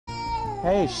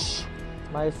Hey, shh.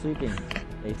 Somebody's sleeping.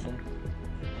 Nathan.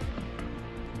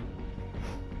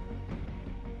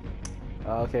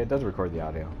 Okay, it does record the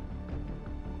audio.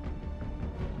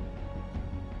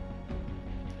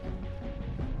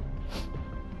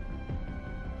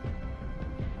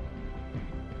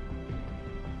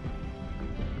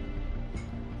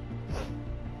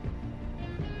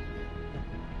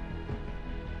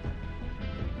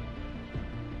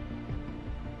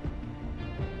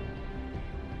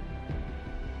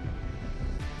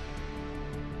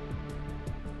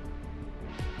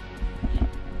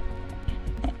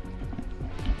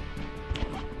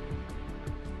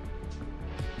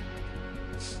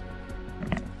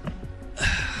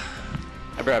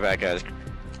 I'll be right back, guys.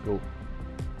 Cool.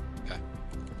 Okay.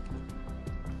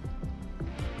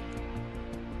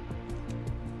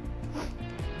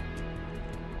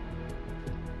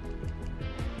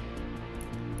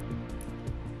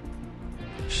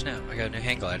 Snap, I got a new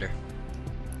hang glider.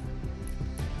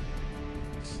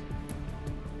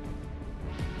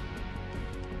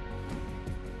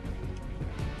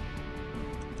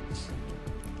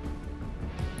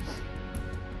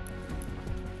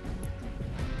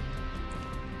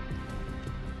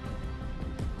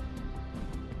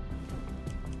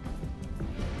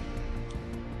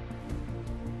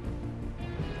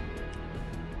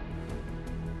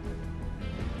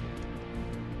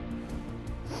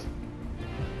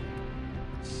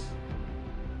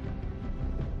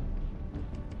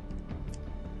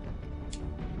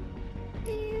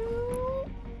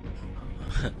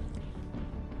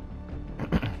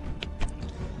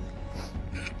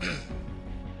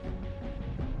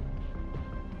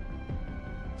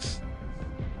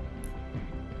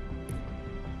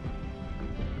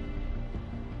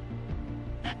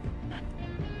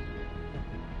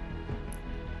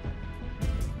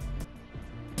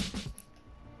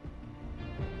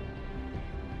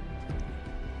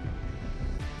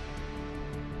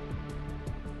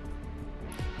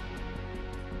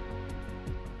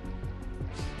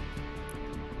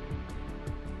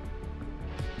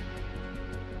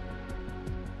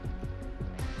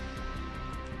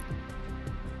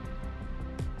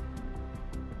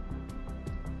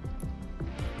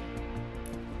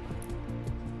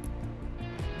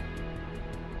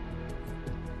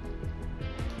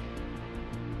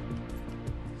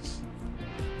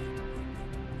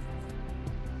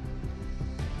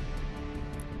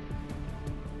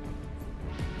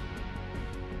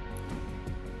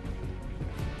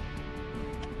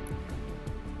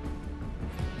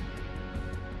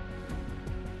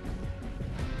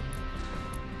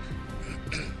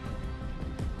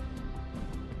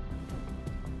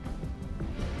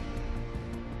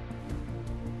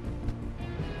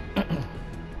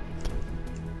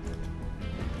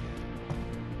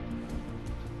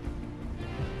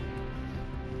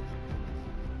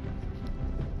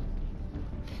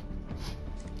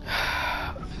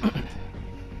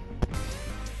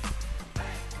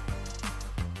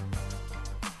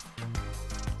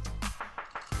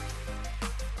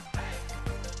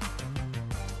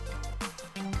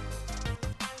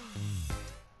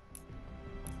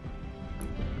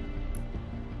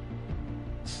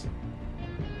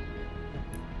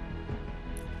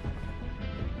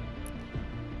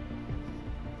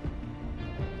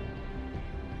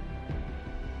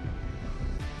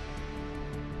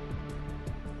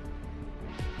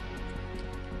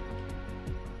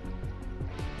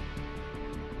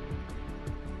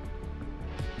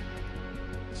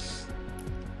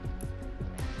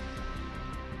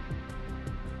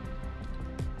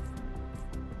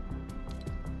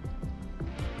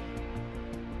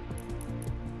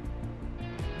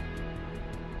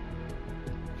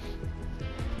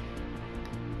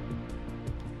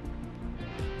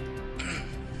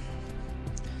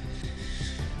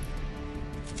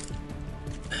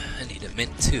 I need a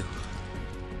mint too.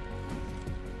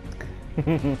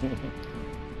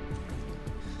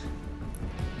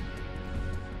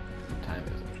 Time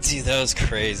is Dude, that was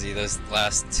crazy. Those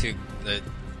last the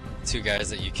two guys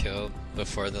that you killed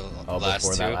before the last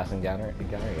before two. that last encounter?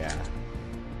 Yeah.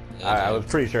 Yeah, I dude.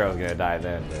 was pretty sure I was gonna die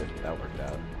then, but that worked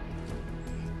out.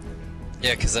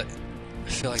 Yeah, cause I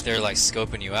feel like they're like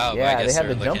scoping you out. Yeah, but I guess they had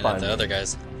they're to looking jump on at the me. other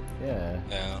guys. Yeah.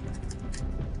 Yeah.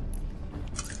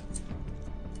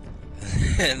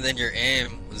 And then your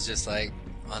aim was just like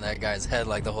on that guy's head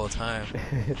like the whole time.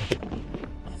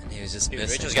 And he was just Dude,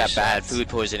 missing. Rachel's his got bad shots. food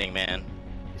poisoning, man.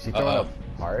 Is she throwing up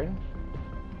hard?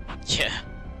 Yeah.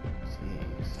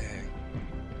 Jeez. Dang.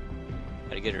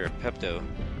 Gotta get her a Pepto.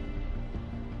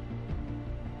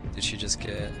 Did she just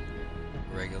get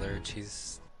regular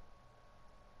cheese?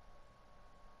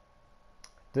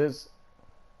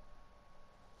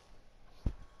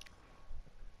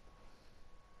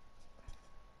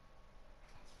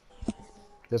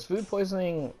 Does food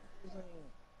poisoning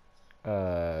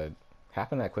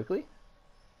happen that quickly?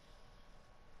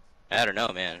 I don't know,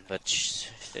 man, but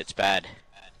it's bad.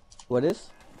 What is?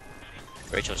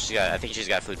 Rachel, I think she's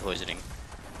got food poisoning.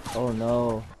 Oh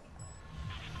no.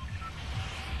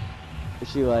 Is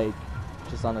she like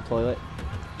just on the toilet?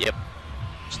 Yep.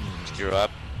 She threw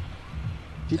up.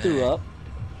 She threw up?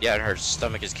 Yeah, her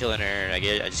stomach is killing her. I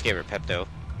just gave her Pepto.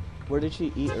 Where did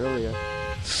she eat earlier?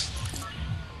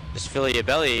 Just fill your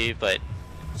belly, but it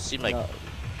seemed like... No.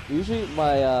 Usually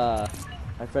my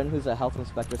friend who's a health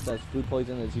inspector says food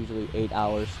poisoning is usually 8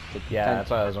 hours to 10. Yeah, that's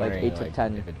what I was like wondering. 8 to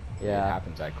 10. If it Yeah.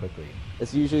 happens that quickly.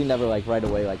 It's usually never like right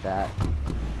away like that.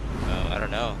 I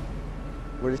don't know.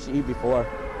 Where did she eat before?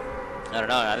 I don't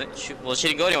know. Well, she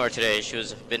didn't go anywhere today. She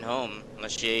was been home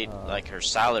unless she ate like her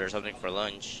salad or something for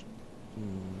lunch.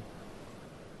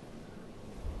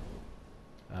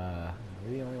 Are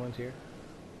we the only ones here?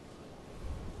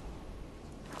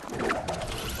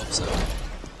 Hope so.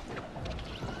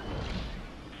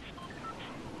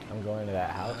 I'm going to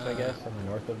that house, I guess, in the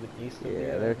north of the east. Of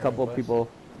Yeah, there are a couple of people.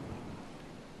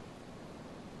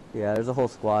 Yeah, there's a whole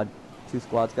squad. 2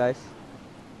 squads, guys.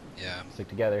 Yeah. Stick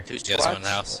together. Two You guys squads. in the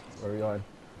house? Where are we going?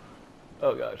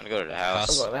 Oh gosh. I'm gonna go to the house.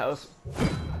 I'm going to the house.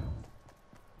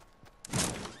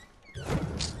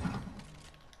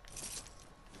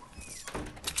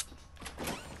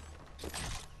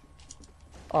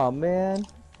 Oh man.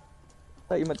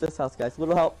 Thought you meant this house, guys.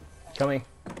 Little help. Coming.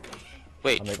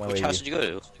 Wait, I'll make my which way house to did you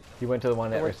go to? You went to the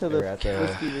one that I went to we're the at the...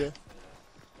 whiskey here.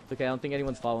 Okay, I don't think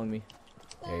anyone's following me.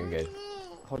 Yeah, you're good.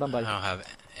 Hold on, I buddy. don't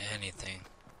have anything.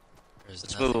 There's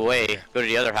Let's nothing move away. here. Go to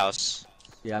the other house,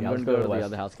 Yeah, I'm Yeah, going let's to go to the west.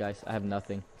 other house, guys. I have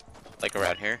nothing. like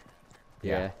around here.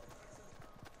 Yeah.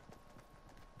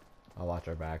 I'll watch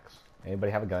our backs.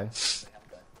 Anybody have a gun?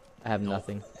 I have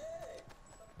nothing.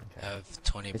 I have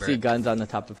 20 I see brick. guns on the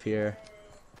top of here.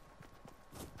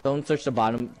 Don't search the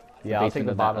bottom. Yeah, I'll take basement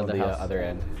the that bottom of other the house. other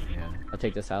end. Yeah. I'll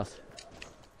take this house.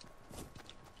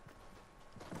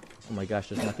 Oh my gosh,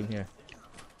 there's nothing here.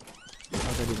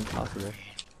 How's that even possible?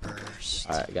 Burst.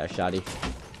 Alright, I got a shotty.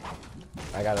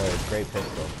 I got a great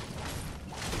pistol.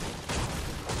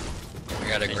 I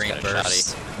got a He's green got a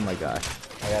burst. Oh my gosh.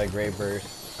 I got a great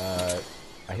burst.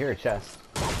 I hear a chest.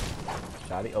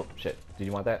 Shoddy. Oh shit. Did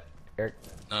you want that, Eric?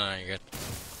 No, you're good.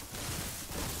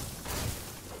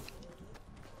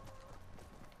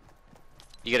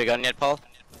 You get a gun yet, Paul?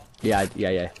 Yeah,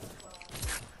 yeah.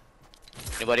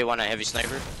 Anybody want a heavy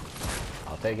sniper?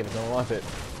 I'll take it if no one wants it.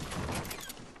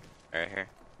 Right here.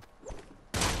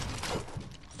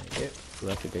 Take it. Ooh,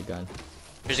 that's a good gun.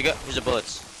 Here's the gun. Here's the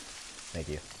bullets. Thank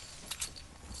you.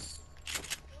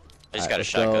 I just Alright, got a let's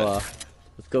shotgun. Go,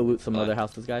 let's go loot some Fine. other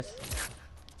houses, guys.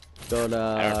 Go I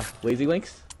to don't- Lazy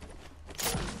Links.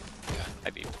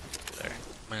 I'd be there.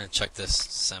 I'm gonna check this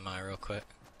semi real quick.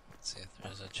 See if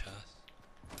there's a chest.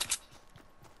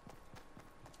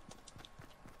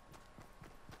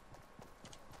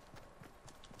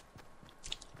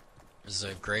 There's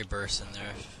a gray burst in there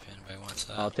if anybody wants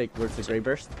that. I'll take. Where's the gray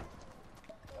burst?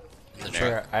 In the There.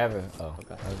 truck. Sure, I have a. Oh,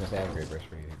 Okay. I was gonna say I have a great burst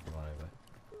for you if you wanted, but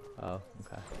Oh,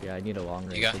 okay. Yeah, I need a long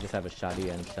range. got- I just have a shotty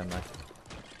and semi.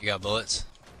 You got bullets?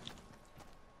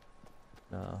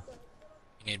 No.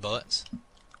 You need bullets?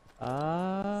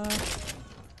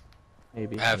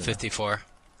 Maybe. I have don't know. 54.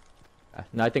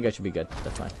 No, I think I should be good.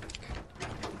 That's fine.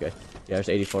 Good. Yeah, there's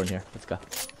 84 in here. Let's go.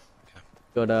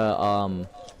 Go to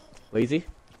Lazy.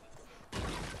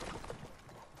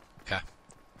 Okay.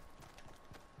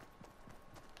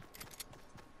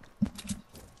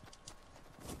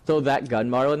 So that gun,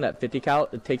 Marlon, that 50 cal,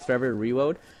 it takes forever to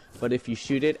reload, but if you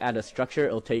shoot it at a structure,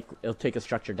 it'll take a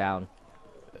structure down.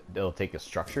 it'll take a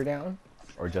structure down,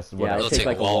 or just Yeah, whatever. it'll It'll take take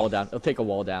like a a wall. wall down. It'll take a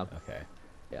wall down. Okay.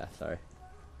 Yeah, sorry.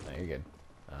 No, you're good.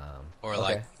 Or okay.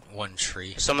 like one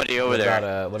tree. Somebody over What there.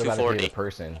 about, what about if 240. you're the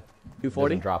person?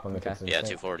 240? Doesn't drop them if Okay. it's Yeah,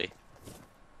 instant? 240.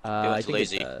 I it's think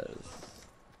Lazy. it does.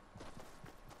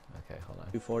 Okay, hold on.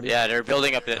 240? Yeah, they're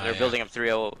building up. They're yeah. building up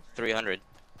 300.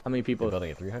 How many We're people?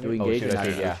 building at 300? Do we Oh, engage shoot, or I not see,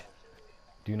 engage? yeah.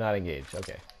 Do not engage.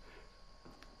 Okay.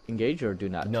 Engage or do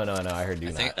not? No, I heard do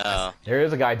I not. think There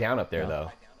is a guy down up there, No.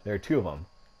 though. There are 2 of them.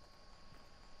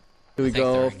 Do we I think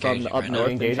go they're from engaging up right now. north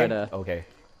and try Engaging? to... Okay.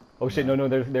 Oh shit, no,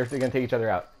 they're gonna take each other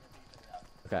out.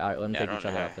 Okay, alright, let me Yeah, take each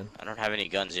other out then. I don't have any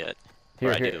guns yet. Here,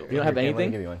 Or I here, do. here, You don't have Cam, let me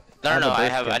anything? give you one. No, I have a I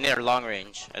burst have. gun. I need a long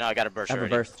range. I know I got a burst I have a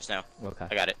already. burst. Just now. Okay.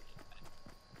 I got it.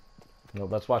 No,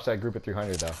 let's watch that group at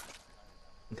 300 though.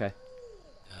 Okay.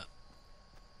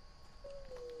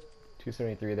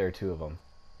 273, there are 2 of them.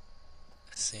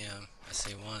 I see him. I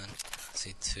see one. I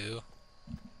see 2. There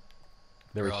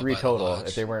They're were all 3 by the total. lodge.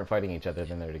 If they weren't fighting each other,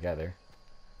 then they're together.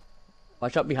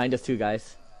 Watch out behind us too,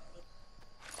 guys.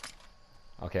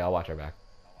 Okay, I'll watch our back.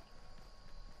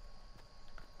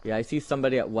 Yeah, I see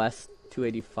somebody at West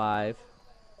 285.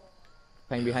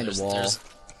 Playing behind the wall.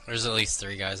 There's at least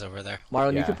 3 guys over there.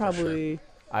 Marlon, Yeah, you could for sure. probably...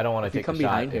 I don't want to If you take come a shot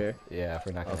behind here. Yeah, if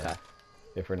we're not gonna. Okay.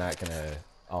 If we're not gonna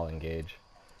all engage.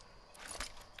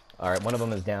 All right, one of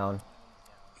them is down.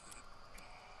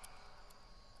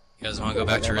 You guys want to go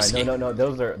back to Never mind. risky? No.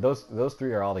 Those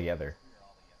 3 are all together.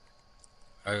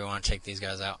 Or we want to take these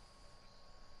guys out?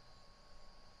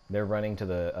 They're running to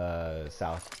the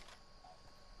south.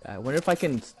 I wonder if I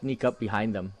can sneak up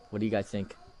behind them. What do you guys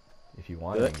think? If you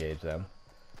want to engage them,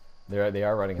 they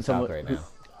are running south right now.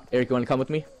 Eric, you want to come with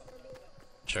me?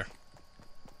 Sure.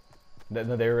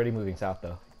 No, they're already moving south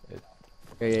though.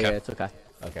 Yeah, it's okay.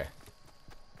 Okay.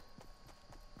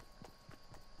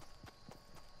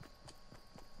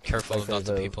 Careful Like about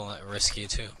the there's a- people at risky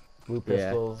too. Blue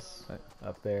pistols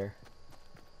up there.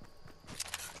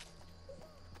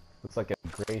 Looks like a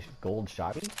gray gold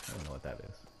shotty. I don't know what that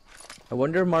is. I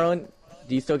wonder, Marlon,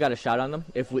 do you still got a shot on them?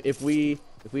 If we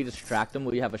distract them,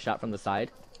 will you have a shot from the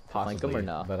side? Flank them or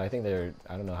no? But I think I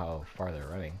don't know how far they're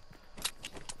running.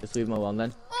 Just leave them alone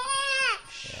then.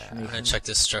 Yeah. I'm gonna check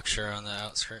this structure on the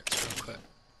outskirts real quick.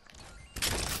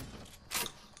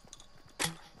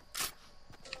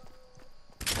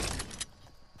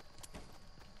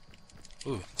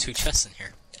 Ooh, 2 chests in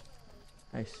here.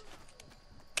 Nice.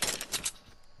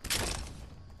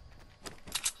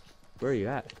 Where are you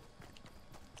at?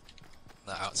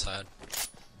 The outside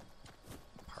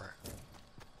part.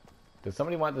 Does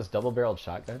somebody want this double-barreled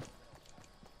shotgun?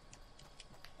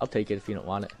 I'll take it if you don't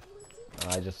want it.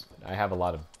 I have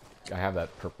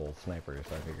that purple sniper,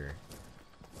 so I figure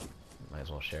might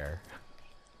as well share.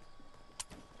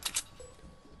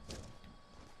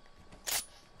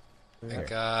 I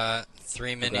got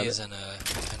 3 minis and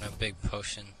a big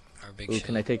potion or big Ooh, shield.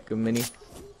 can I take a mini?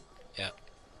 Yeah.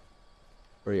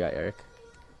 Where you at, Eric?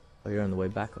 Oh, you're on the way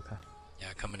back? Okay.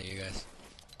 Yeah, coming to you guys.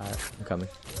 Alright, I'm coming.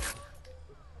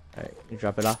 Alright, you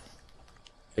drop it off?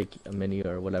 Take a mini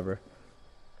or whatever.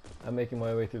 I'm making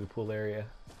my way through the pool area.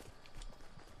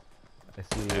 I see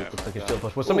Oh it looks like my a shield God.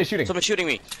 push. Well, somebody's shooting! Someone's shooting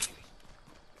me.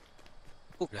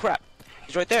 Oh crap!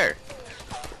 He's right there.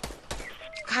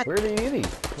 God, Where did he?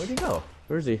 Where'd he go?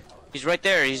 Where is he? he's right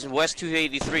there. He's in West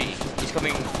 283. He's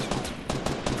coming.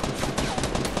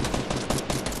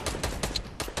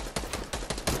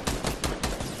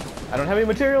 I don't have any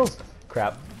materials!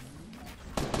 Crap.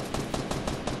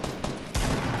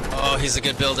 Oh, he's a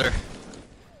good builder.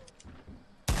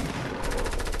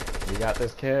 You got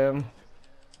this, Kim.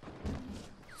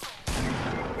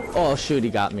 Oh shoot, he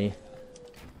got me.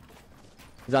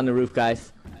 He's on the roof,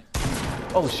 guys.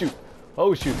 Oh shoot!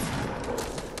 Oh shoot!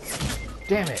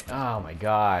 Damn it! Oh my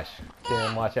gosh.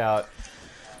 Kim, watch out.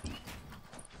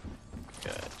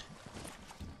 Good.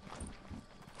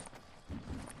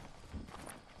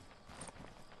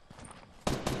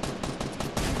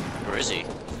 Where is he?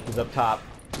 He's up top.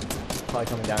 Probably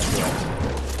coming down here.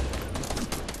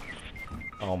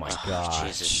 Oh my gosh.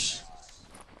 Jesus.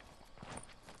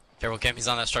 Careful, Kim. He's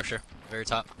on that structure. Very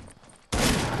top.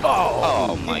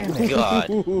 Oh my God.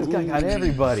 This guy got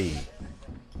everybody.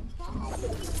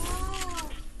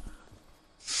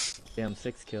 Damn,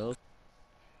 6 kills.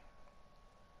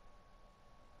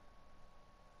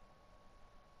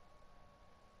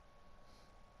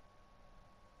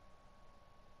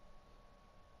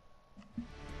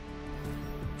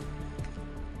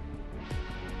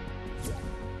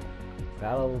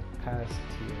 Battle pass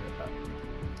tier up.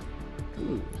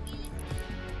 Ooh.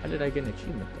 How did I get an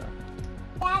achievement though?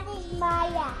 That is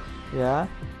Maya. Yeah?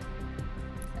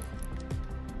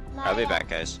 I'll be back,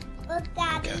 guys. Look,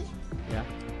 Daddy. Yeah.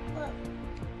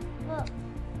 Look.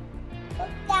 Look,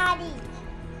 Daddy.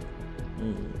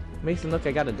 Mason, look,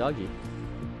 I got a doggy.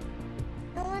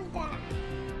 I want that.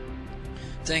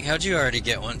 Dang, how'd you already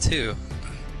get one too?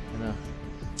 I know.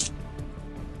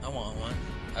 I want one.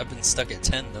 I've been stuck at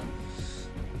 10 though.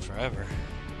 Forever.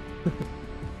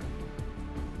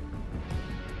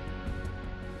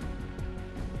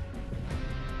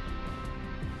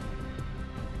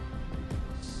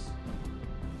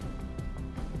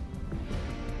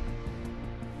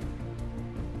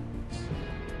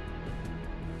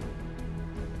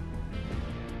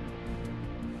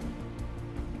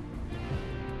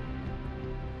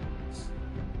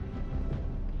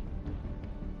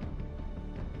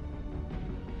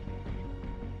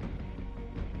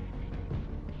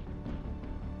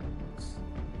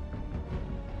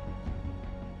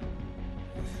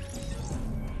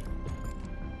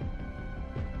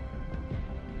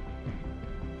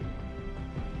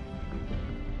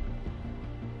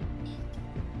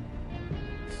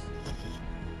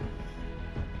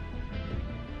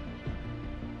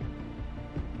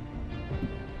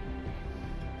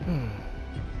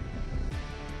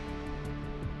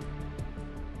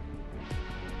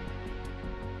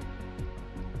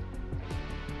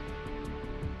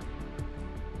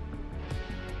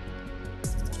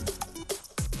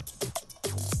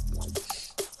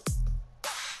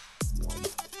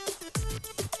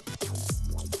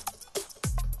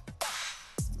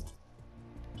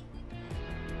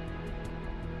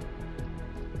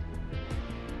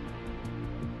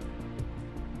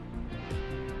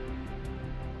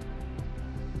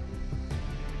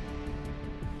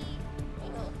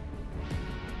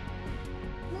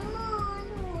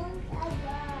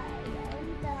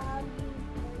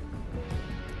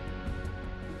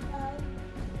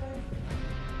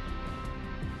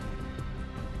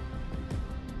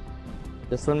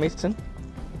 This one, Mason?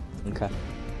 Okay.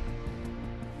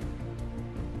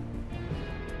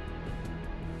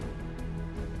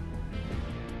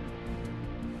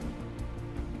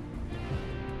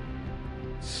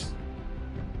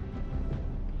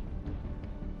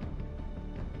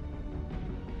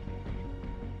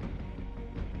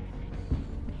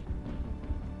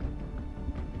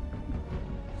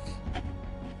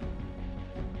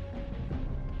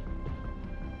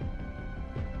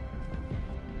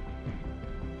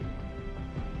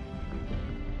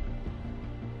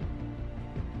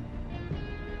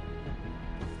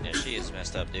 Yeah, she is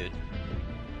messed up, dude.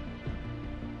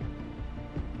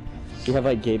 Do you have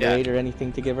like Gatorade or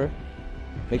anything to give her?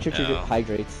 Make sure to No.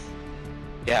 hydrates.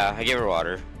 Yeah, I gave her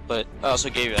water, but I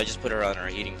just put her on her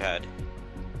heating pad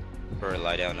for her to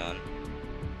lie down on.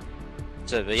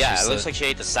 So, but yeah, She it looks said- like she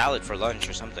ate the salad for lunch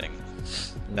or something.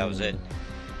 That was it.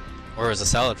 Where was the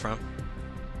salad from?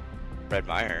 Fred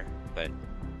Meyer, but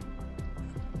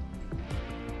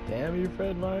Damn you,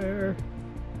 Fred Meyer.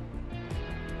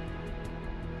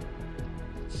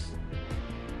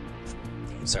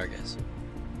 Sorry, guys.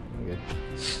 I'm good.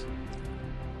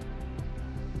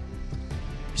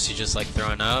 Is she just like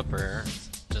throwing up or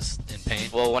just in pain?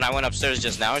 well, when I went upstairs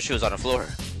just now, she was on the floor.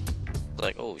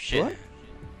 Like, oh shit. What?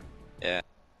 Yeah.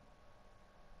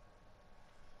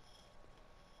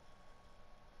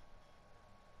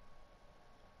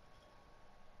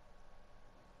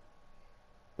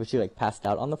 Was she like passed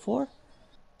out on the floor?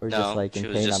 Or No, just like she in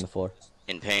was pain just- on the floor?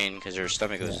 In pain because her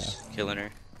stomach was killing her.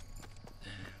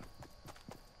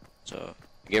 So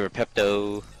I gave her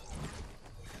Pepto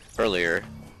earlier.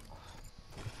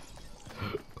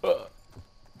 Oh,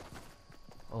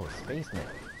 spaceman.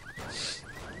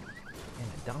 And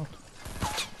a donkey.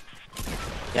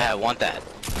 Yeah, I want that.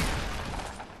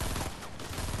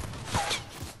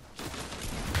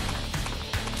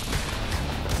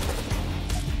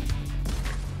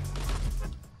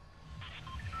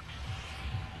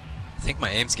 I think my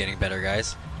aim's getting better,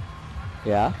 guys.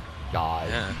 Yeah? God.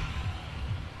 Yeah.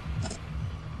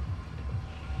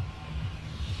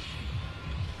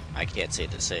 I can't say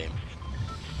the same.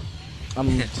 I'm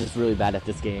just really bad at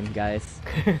this game, guys.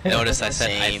 Notice I said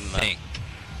Same. I think.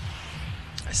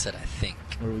 I said I think.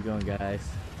 Where are we going, guys?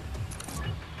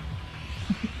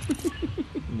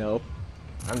 Nope.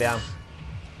 I'm down.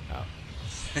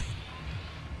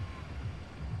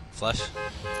 Flush?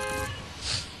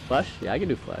 Flush? Yeah, I can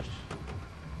do flush.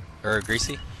 Or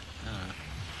greasy? I don't know.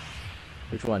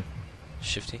 Which one?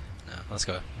 Shifty? No, let's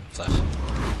go. Flush.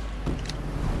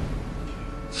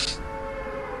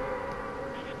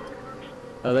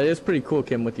 Oh, that is pretty cool,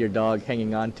 Kim, with your dog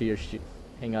hanging on to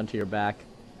your back.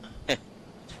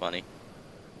 It's funny.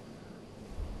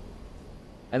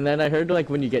 And then I heard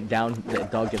like when you get down, the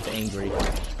dog gets angry.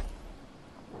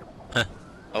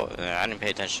 Oh, I didn't pay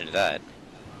attention to that.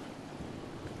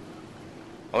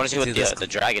 I want to see what See this- the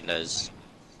dragon does.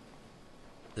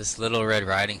 This little Red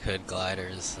Riding Hood glider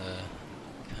is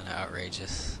kind of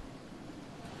outrageous.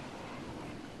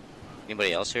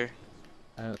 Anybody else here?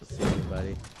 I don't see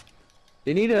anybody.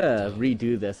 They need to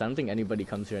redo this. I don't think anybody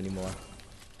comes here anymore.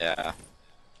 Yeah.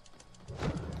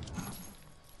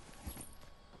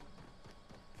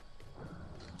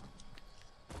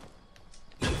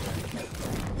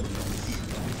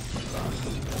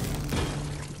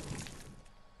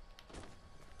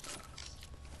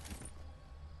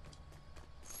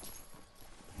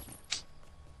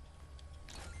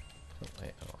 Oh,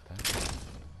 wait, I don't want that.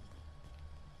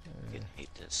 I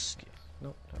hate this.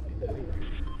 Nope, don't need that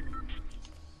either.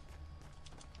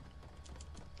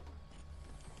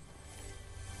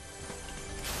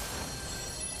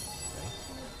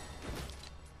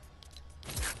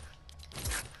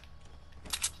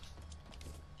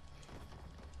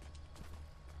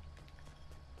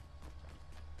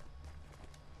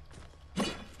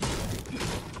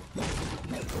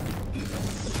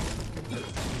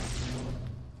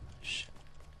 Shit.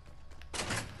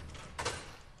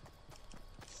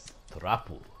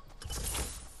 Trapu.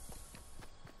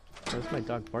 Where's my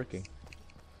dog barking?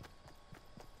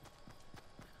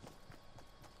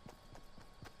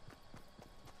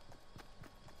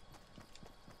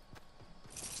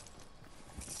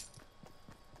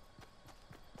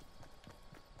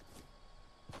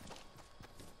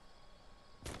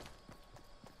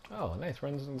 Oh, nice.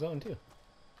 Runs in zone too.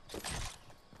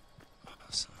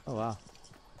 Awesome. Oh wow.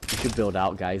 You should build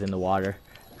out, guys, in the water.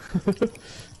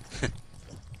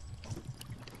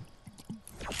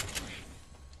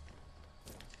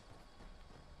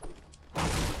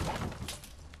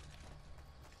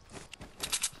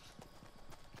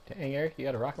 Dang, Eric, you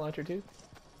got a rocket launcher too?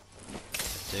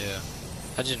 Yeah.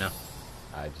 How'd you know?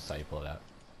 I just saw you pull it out.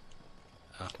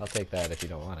 I'll take that if you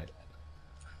don't want it.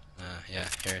 Yeah,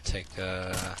 here, take,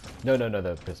 No,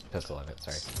 the pistol on it,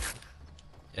 sorry.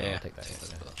 yeah, I'll take that.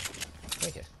 this bullet.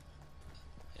 Thank you.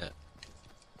 Yeah.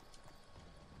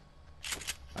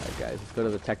 Alright guys, let's go to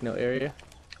the techno area.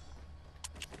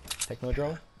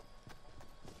 Technodrome?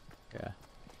 Yeah.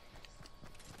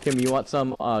 Kim, you want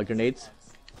some grenades?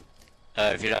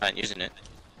 If you're not using it.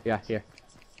 Yeah, here.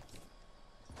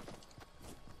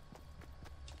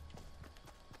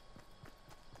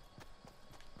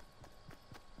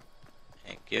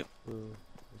 Thank you. Ooh,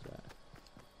 what's that?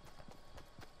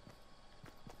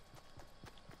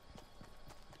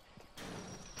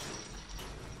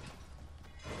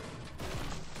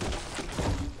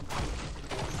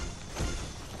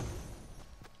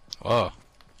 Whoa.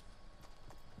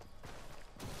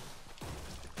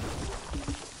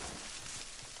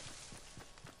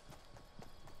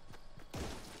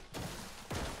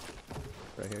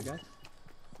 Right here, guys.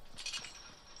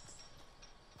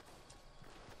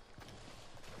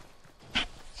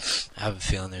 I have a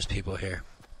feeling there's people here.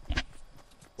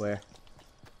 Where?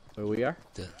 Where we are?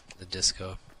 The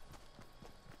disco.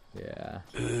 Yeah.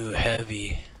 Ooh,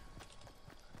 heavy.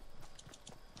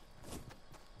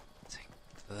 Take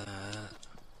that.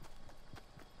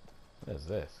 What is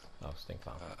this? Oh, stink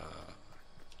bomb.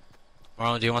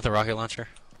 Marlon, do you want the rocket launcher?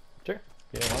 Sure.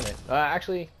 You don't want it.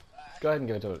 Actually, go ahead and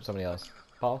give it to somebody else.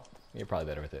 Paul, you're probably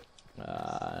better with it.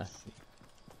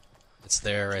 It's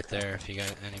there, right there, if you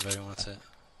got anybody wants it.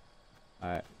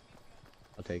 Alright.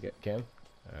 I'll take it. Kim?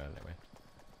 Never mind.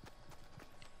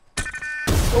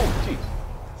 Oh, jeez.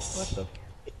 What the?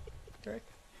 Eric?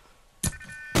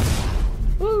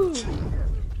 Woo!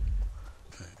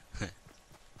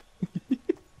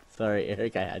 Sorry,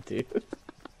 Eric, I had to.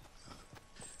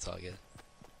 It's all good.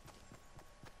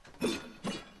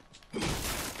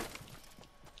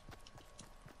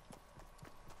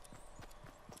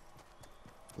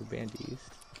 We're bandies.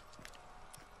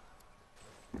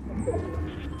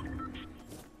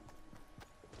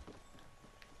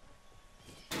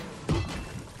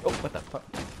 Oh, what the fuck?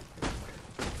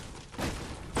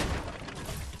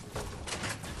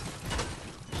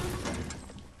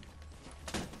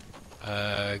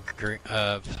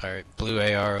 Sorry, blue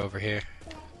AR over here.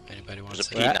 Anybody wants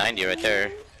There's a it? P90 right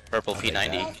there. Purple P90.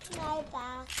 That's my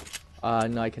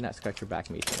back. No, I cannot scratch your back,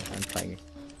 Mason. I'm playing.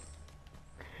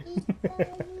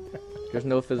 There's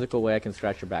no physical way I can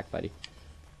scratch your back, buddy.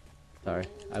 Sorry.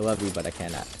 I love you, but I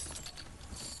cannot.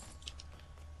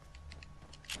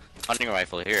 Hunting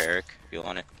rifle here, Eric, if you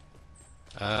want it.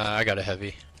 I got a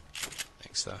heavy.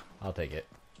 Thanks though. I'll take it.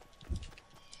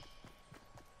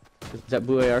 Is that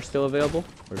blue AR still available?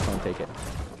 Or just want to take it?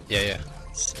 Yeah.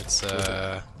 It's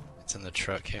in the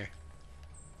truck here.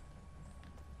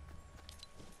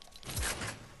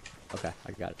 Okay,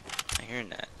 I got it. I'm hearing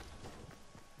that.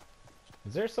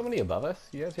 Is there somebody above us?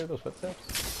 You guys hear those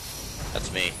footsteps?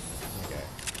 That's me. Okay.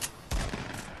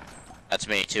 That's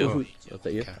me too. Was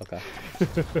that you? Okay.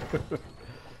 Okay.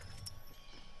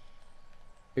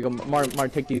 Here you go, Mar,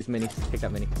 take these minis. Take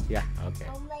that mini. Yeah. Okay.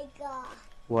 Oh my god.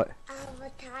 What? I have a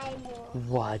timer.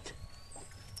 What?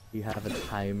 You have a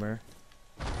timer?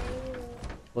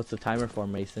 What's the timer for,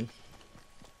 Mason?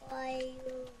 Why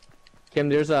you? Kim,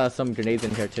 there's some grenades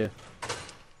in here too.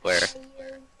 Where?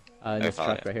 In this found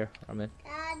truck it. right here. I'm in.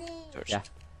 Daddy. Yeah.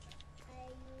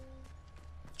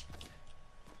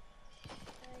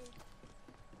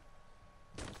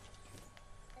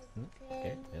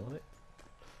 Okay, nailed it.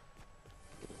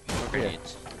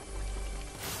 Grenades. I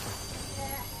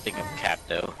think I'm capped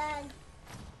though.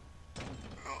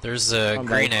 There's a I'm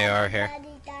green back. AR here.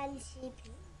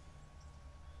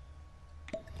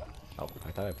 Oh,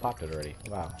 I thought I popped it already.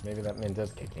 Wow, maybe that min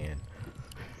does kick in.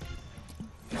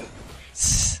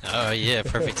 Oh yeah,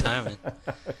 perfect timing.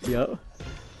 Yep.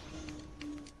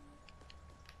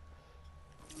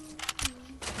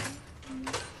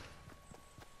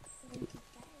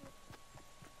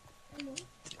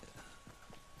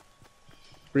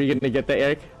 Were you gonna get that,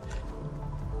 Eric?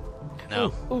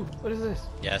 No. Ooh, what is this?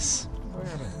 Yes. Where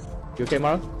am I? You okay,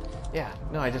 Marlon? Yeah,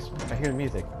 no, I hear the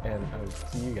music and I was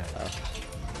seeing you guys.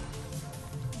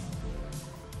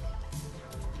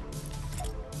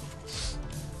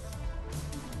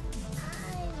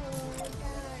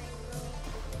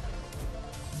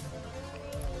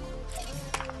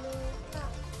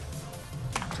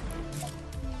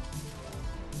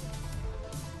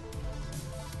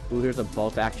 Ooh, here's a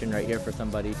bolt action right here for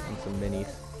somebody and some minis.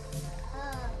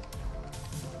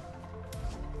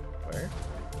 Where?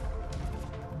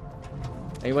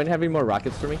 Anyone have any more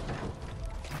rockets for me?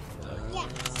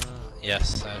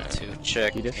 Yes, I have two.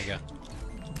 Check. You do? Here you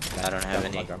go. I don't have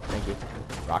any. Thank you.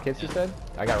 Rockets, you said?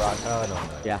 I got rock. Oh, no.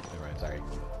 Yeah. Never mind, sorry.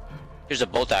 There's a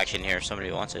bolt action here if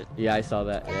somebody wants it. Yeah, I saw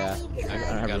that. Yeah. I don't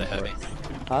have got room a for heavy. it.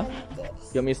 Huh? You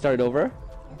want me to start over?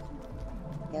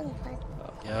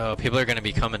 Yo, people are gonna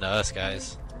be coming to us,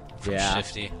 guys. From Yeah.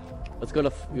 Shifty. Let's go to.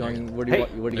 Where do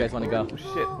you guys want to go? Oh,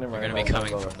 shit. Never They're mind. gonna be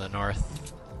coming from the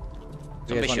north.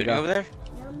 Somebody wanna shooting go? over there?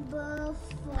 Number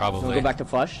 4. Probably. Wanna go back to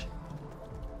Flush?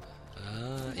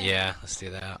 Yeah, let's do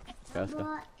that. Okay, let's go.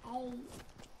 Number 8.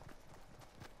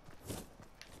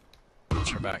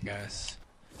 Let's back, guys.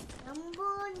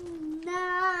 Number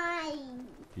 9.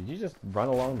 Did you just run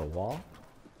along the wall?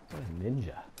 What a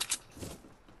ninja.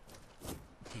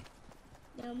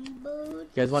 Number You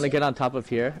guys want to get on top of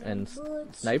here and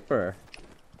sniper?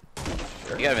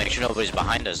 You gotta make sure nobody's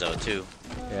behind us though too.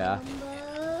 Yeah.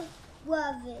 Number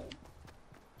 11.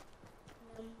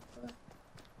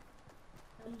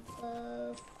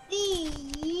 Number 3.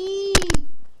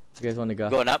 You guys want to go?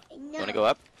 Going up? You wanna go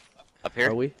up? Up here?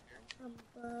 Are we?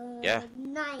 Number Yeah.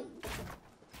 9. Number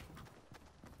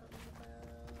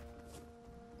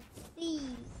 3.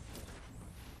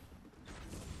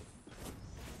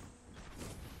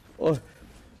 Oh,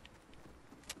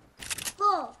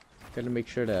 4. gotta make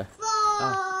sure to. 4.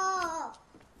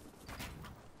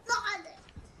 Got it.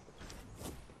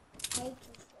 Take it.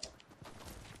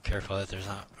 Careful that there's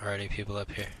not already people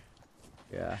up here.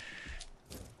 Yeah.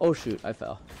 Oh shoot! I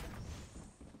fell.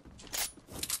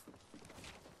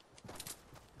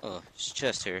 Oh, there's a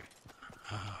chest here.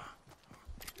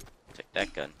 Take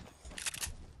that gun.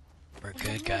 We're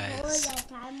good, guys.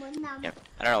 Yep.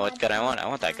 I don't know what gun I want. I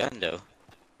want that gun though.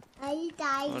 I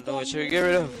don't know what should we get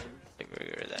rid of. I think we're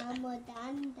get rid of that.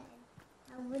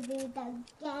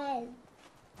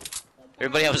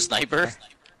 Everybody have a sniper?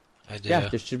 I do. Yeah,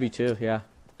 there should be 2. Yeah.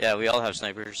 Yeah, we all have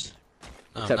snipers.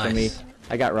 Oh, Except for me. nice.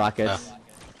 I got rockets. Oh.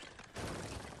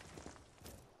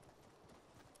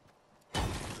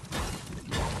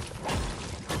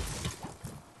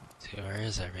 See, where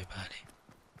is everybody?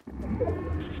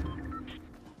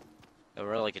 Oh,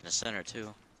 we're like in the center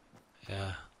too.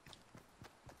 Yeah.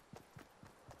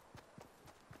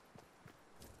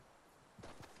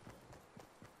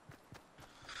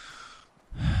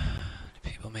 Do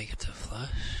people make it to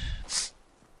Flush?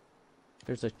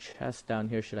 There's a chest down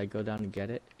here. Should I go down and get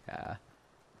it? Yeah.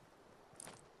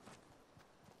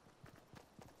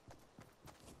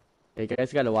 Hey, you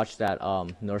guys gotta watch that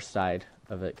north side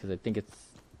of it, because I think it's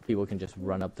people can just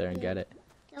run up there and get it.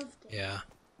 Yeah.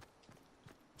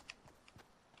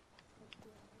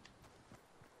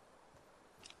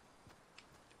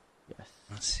 Yes.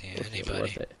 I don't see It's anybody.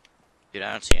 worth it. Dude,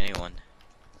 I don't see anyone.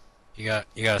 You got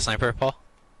a sniper, Paul?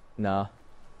 No.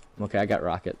 I'm okay. I got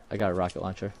rocket. I got a rocket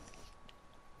launcher.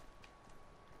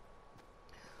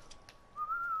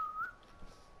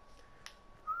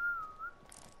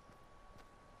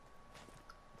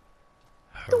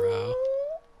 Hello.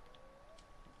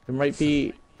 There might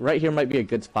be right here. Might be a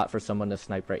good spot for someone to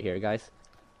snipe right here, guys.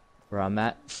 Where I'm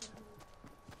at.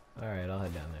 Alright, I'll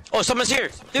head down there. Oh, someone's here!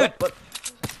 Dude! What?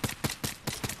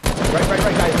 Right,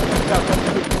 guys. Stop,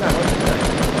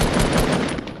 159.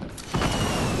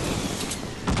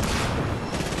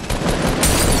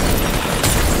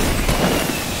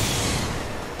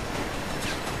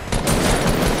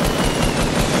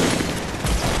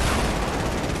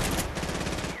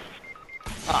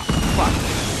 Ah, fuck.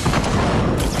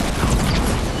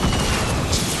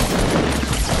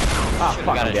 Ah, Should've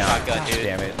fuck, got I'm a down. shotgun, God dude.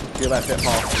 damn it. Feel that fit,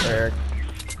 Paul. Eric.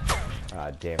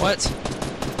 Ah, damn it. What?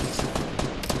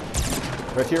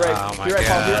 Right to your right. Oh To my your right,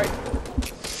 Paul, to your God.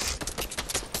 right.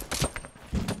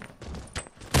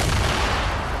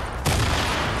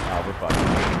 Oh, we're fucked.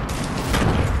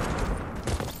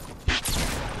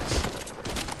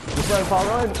 Just let Paul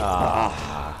run.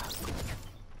 Ah.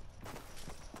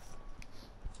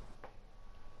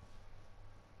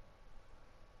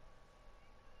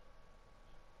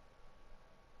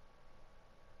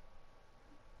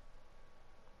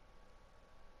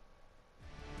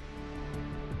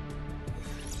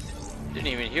 Didn't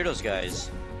even hear those guys.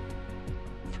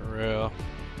 For real.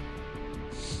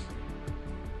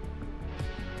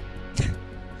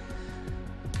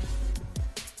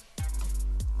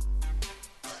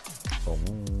 Boom,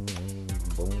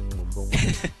 boom, boom.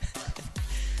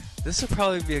 This would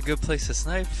probably be a good place to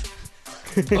snipe.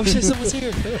 Oh shit, someone's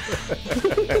here!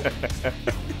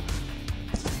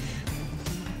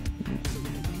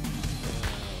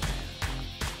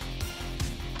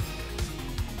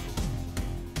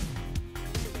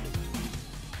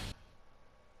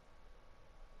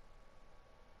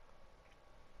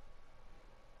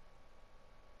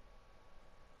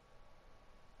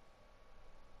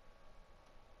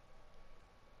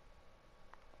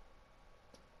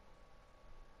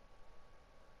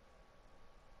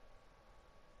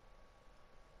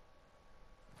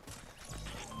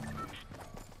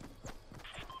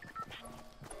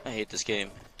 I hate this game.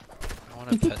 I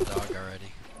want a pet dog already.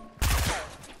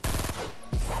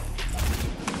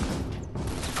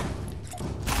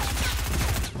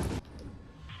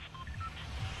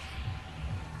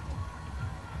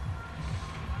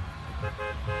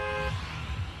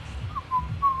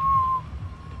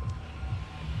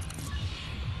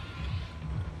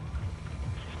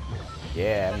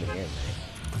 Yeah, I'm here.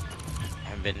 I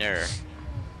haven't been there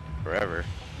forever.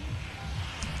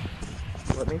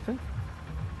 What, Mason?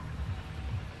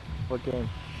 What game?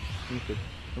 Let me see.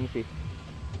 Let me see.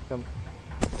 Come.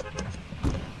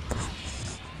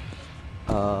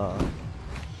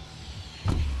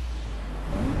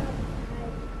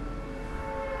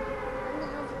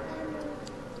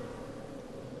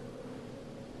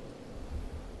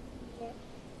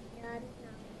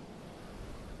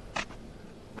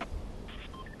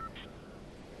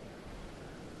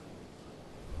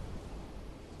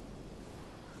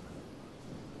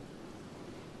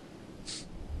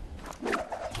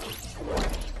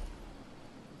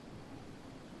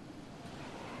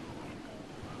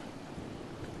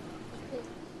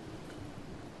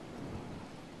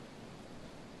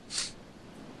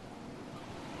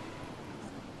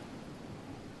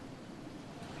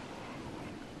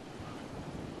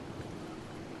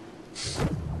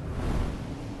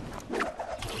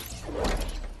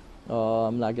 Oh,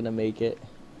 I'm not gonna make it.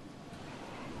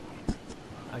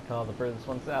 I call the furthest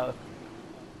one south.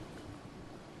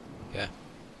 Yeah.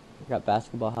 I got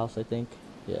basketball house, I think.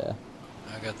 Yeah.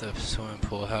 I got the swimming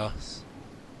pool house. Is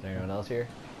there anyone else here?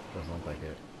 Doesn't look like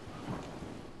it.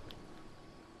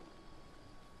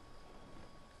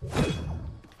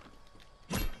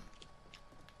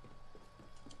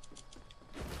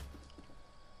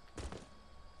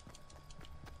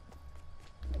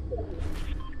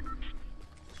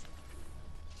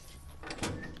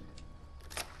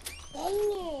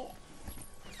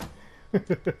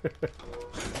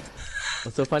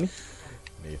 What's so funny?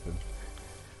 Nathan.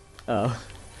 Oh.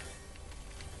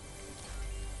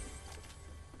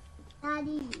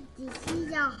 Daddy, this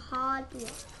is a hard one.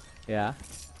 Yeah.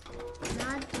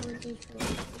 Not do this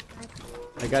one.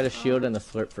 I got a shield and a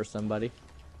slurp for somebody.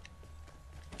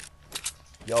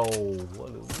 Yo,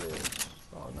 what is this?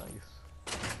 Oh, nice.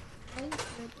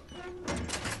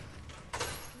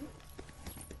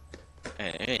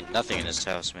 Hey, ain't nothing in this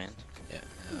house, man. Yeah,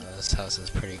 this house is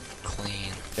pretty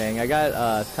clean. Dang, I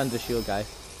got tons of shield, guys.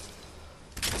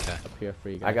 Okay. Up here for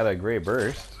you guys. I got a gray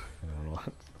burst. I don't know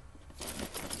what.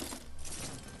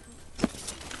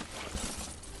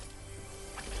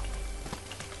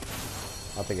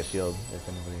 I'll take a shield if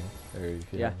anybody. Or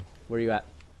if you Yeah. Where you at?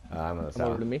 I'm on the Come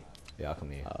over south. to me? Yeah, I'll come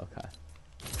to you. Oh, okay.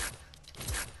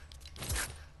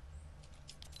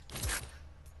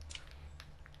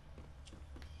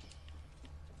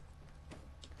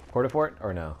 Portafort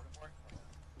or no?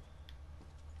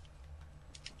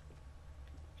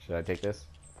 Should I take this?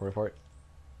 Portafort?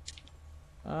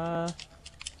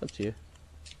 It's up to you.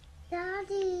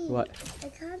 Daddy. What? I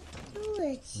can't do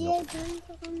it. See, I can't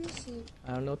on the sheet.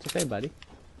 I don't know what to say, buddy.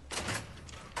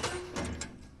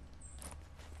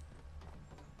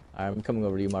 Alright, I'm coming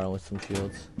over to you, Marlon, with some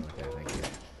shields. Okay, thank you.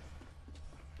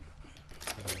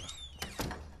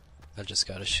 I just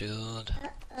got a shield.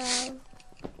 Uh-oh.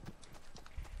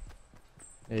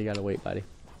 Yeah, you gotta wait, buddy.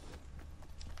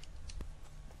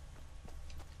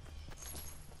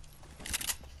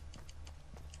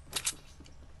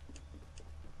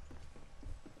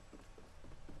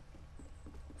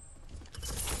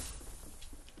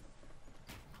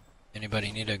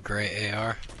 Anybody need a gray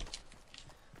AR?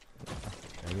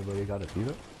 Anybody got a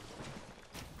fever?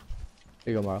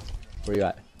 Here you go, Marl. Where you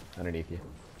at? Underneath you.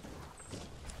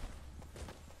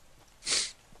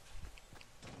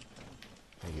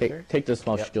 Thank you, sir. Take the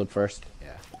small Yep. shield first.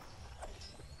 Yeah.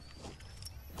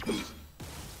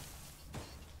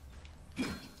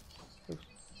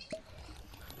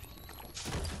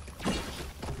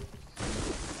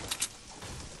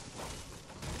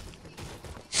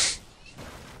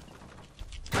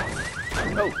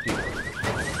 Oh, geez.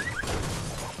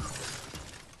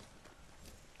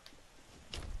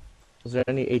 Was there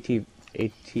any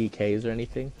ATKs or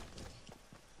anything?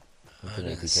 What's I an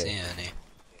didn't ATK? see any.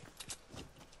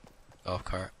 Golf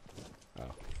cart. Oh.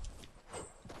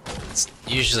 It's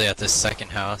usually at the second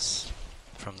house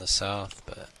from the south,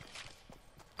 but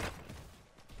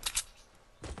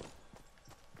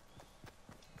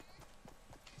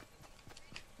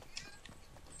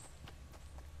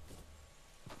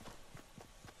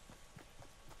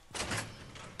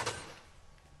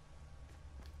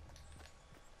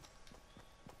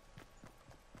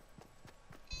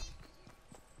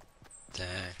dang.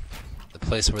 The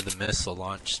place where the missile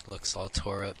launched looks all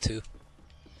tore up too.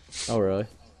 Oh really?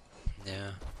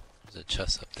 Yeah. There's a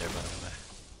chest up there, by the way.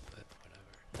 But whatever.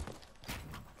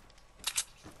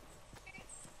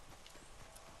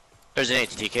 There's an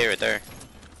ATTK right there.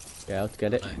 Yeah, let's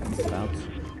get it. Nice. Bounce.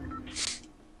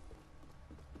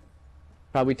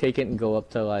 Probably take it and go up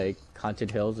to like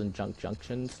Haunted Hills and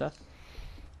Junction and stuff.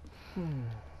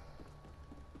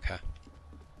 Okay.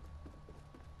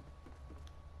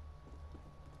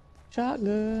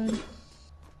 Shotgun.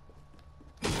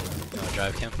 You wanna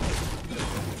drive, Kim?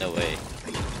 No way.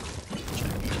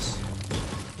 Check this.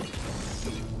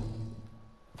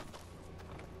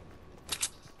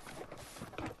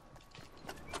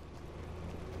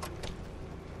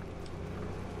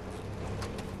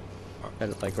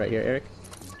 Like right here, Eric.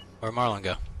 Where'd Marlon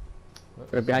go?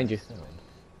 Right behind you.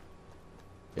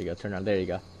 There you go. Turn around. There you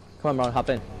go. Come on, Marlon. Hop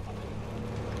in.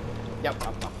 Yep.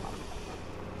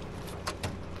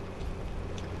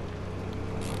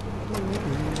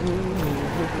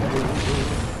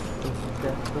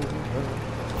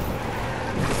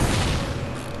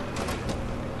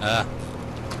 Ah.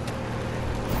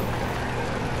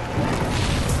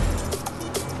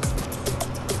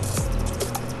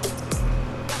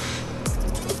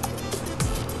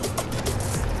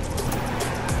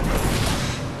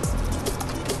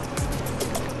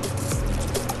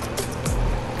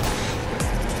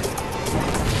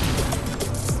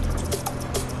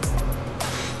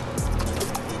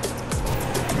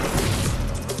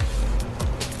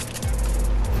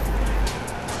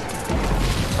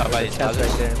 Top by these Chest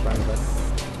houses. right there in front of us.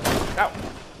 Ow!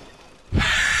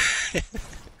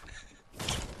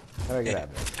 How do I get out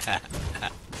of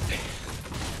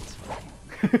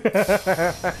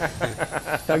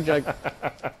Chug jug.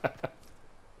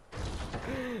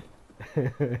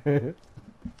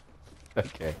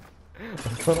 Okay.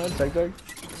 What's going on, Tug Tug?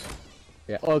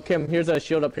 Yeah. Oh, Kim, here's a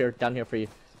shield up here, down here for you,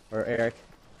 or Eric.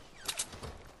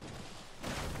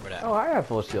 Where that? Oh, I have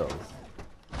full shields.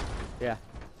 Yeah.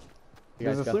 You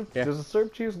Does guys the go. slurp, Here. does the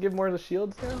slurp juice give more of the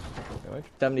shields now?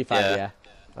 75. Yeah. Yeah.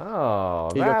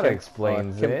 Oh, Here you go, that Kim.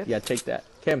 explains Kim, it. Yeah, take that.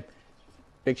 Kim,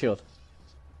 big shield.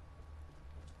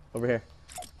 Over here.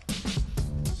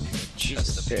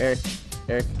 Jesus. Here, Eric.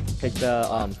 Eric, take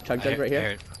the chug jug right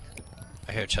here.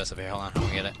 I hear a chest up here. Hold on, I'm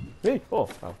gonna get it. Me? Oh,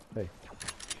 hey.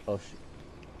 Oh shit.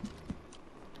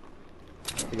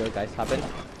 Here you go, guys. Hop in.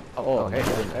 Oh, hey,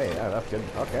 yeah, that's good.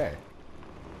 Okay.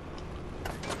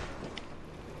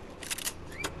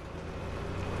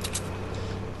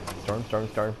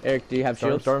 Storm. Eric, do you have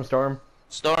shields? Storm.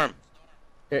 Storm.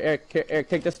 Here, Eric,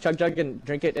 take this chug jug and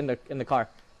drink it in the car.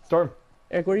 Storm.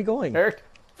 Eric, where are you going? Eric.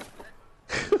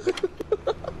 He's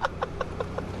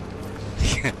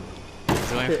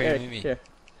waiting for you to Eric, meet me.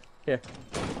 here.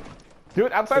 Do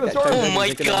it outside the Take that storm. chug Oh jug my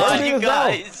and drink it in the god, car. you Marvin is now.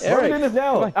 guys! Eric, Marvin is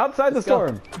now come on. outside the Let's go.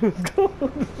 storm. Let's go.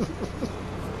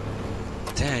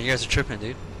 Damn, you guys are tripping,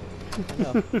 dude.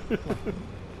 No.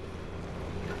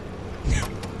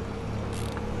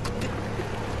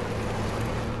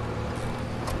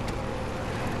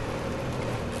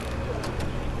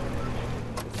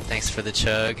 Thanks for the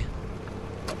chug.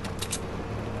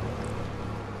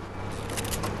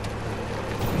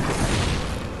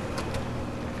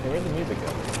 Hey, where'd the music go?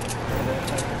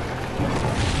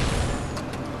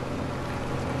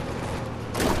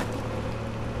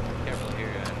 Careful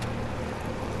here,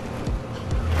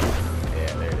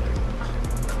 Yeah, there it is.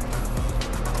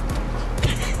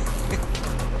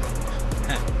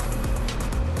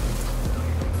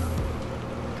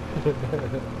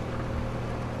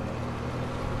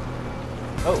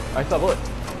 Oh, I saw a bullet.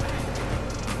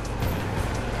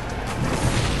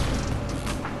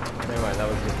 Never mind, that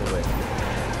was just a win.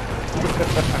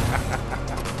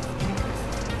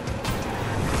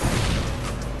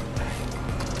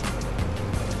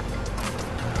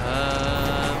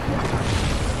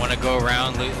 Want to go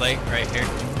around Loot Lake right here?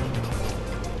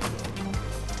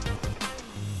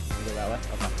 Go that way?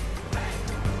 Okay.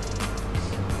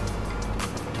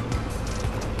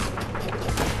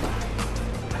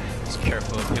 Just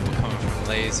careful of people coming from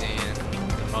Lazy and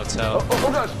the motel.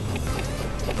 Oh gosh!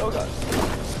 Oh gosh.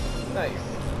 Nice.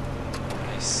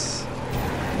 Nice.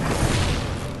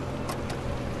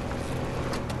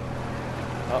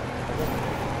 Oh,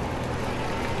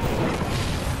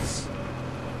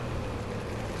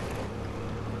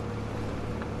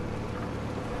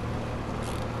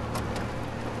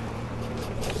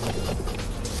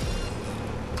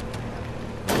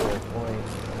 point.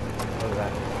 What is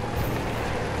that?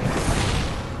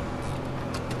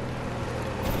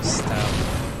 Stout.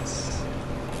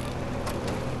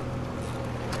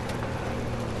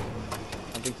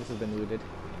 I think this has been looted.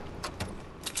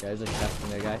 Yeah, there's a chest in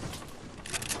there, guys.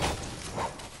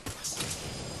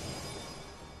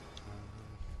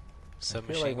 feel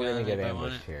like submachine we're gun. gonna get Anybody want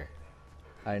ambushed it? here.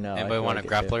 I know. Anybody want a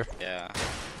grappler? Yeah.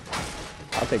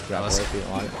 I'll take grappler let's- if you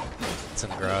want it. It's in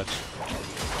the garage.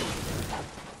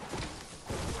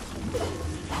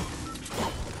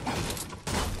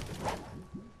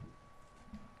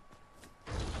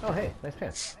 Oh hey, nice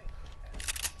pants.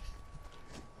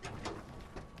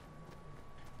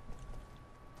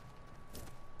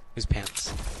 Whose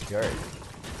pants? Yours.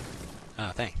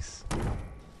 Oh, thanks.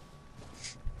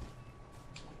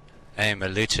 I am a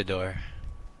luchador.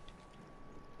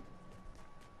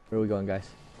 Where are we going, guys?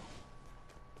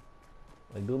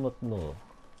 I do not know.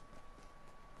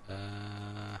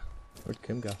 Where'd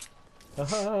Kim go?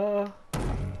 Haha.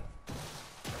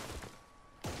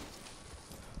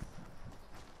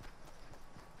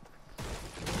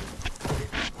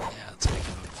 Yeah, let's make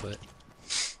him on foot.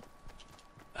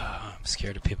 Oh, I'm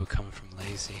scared of people coming from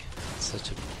Lazy. It's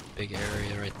such a big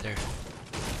area right there.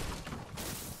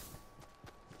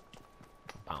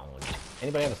 Bound.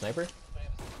 Anybody have a sniper?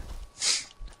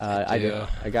 I do. do.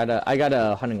 I got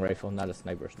a hunting rifle, not a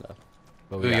sniper stuff.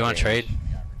 But we Ooh, got you want to range. trade?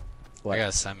 What? I got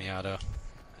a semi-auto.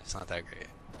 It's not that great.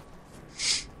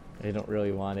 I don't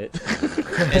really want it.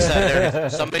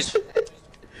 It's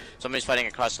somebody's fighting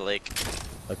across the lake.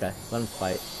 Okay, let them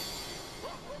fight.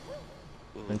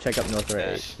 Ooh. And check up north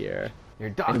right Gosh. here. Your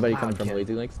dog. Anybody coming from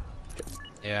Lazy Links?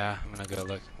 Yeah, I'm gonna go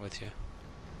look with you.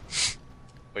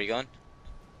 Where you going?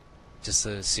 Just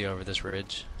to see over this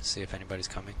ridge, see if anybody's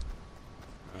coming.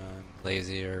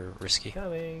 Lazy or risky.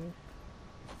 Coming.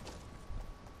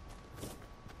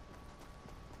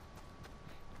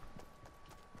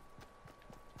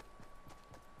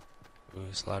 Ooh,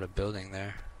 there's a lot of building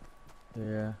there,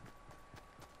 Yeah.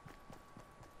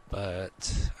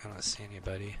 but I don't see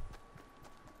anybody.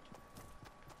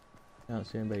 I don't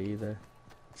see anybody either.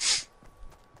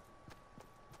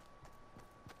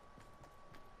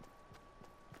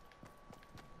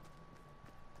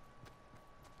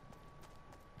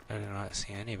 I do not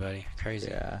see anybody. Crazy.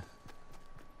 Yeah.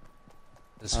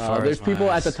 As far There's as my people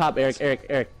at the eyes. top.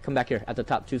 Eric, come back here. At the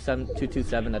top,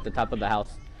 227 at the top of the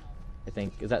house. I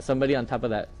think. Is that somebody on top of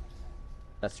that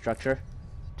structure?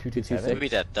 227. Maybe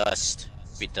that dust.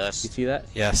 Be You dust. see that?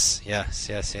 Yes.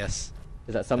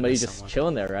 Is that somebody is just someone.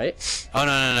 chilling there, right? Oh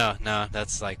no!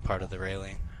 That's like part of the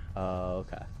railing. Oh,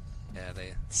 okay. Yeah,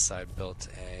 they side built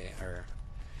or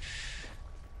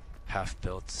half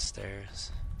built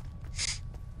stairs.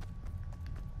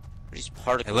 These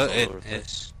particles look- all it- over the it-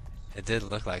 place. It did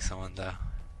look like someone though.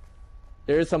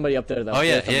 There is somebody up there though. Oh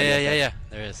yeah, There's somebody up there. yeah.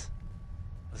 There is.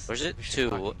 Where's it? We should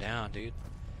Two. knock him down, dude.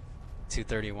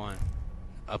 231,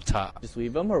 up top. Just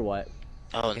leave them or what?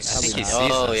 Oh, I think he sees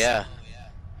oh us. yeah.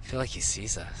 I feel like he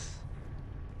sees us.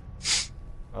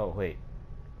 Oh wait,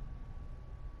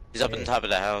 He's up on top of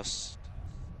the house.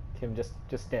 Kim, just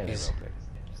stand there He's- real quick.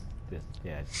 Just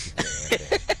stand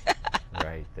right there.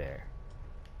 Right there.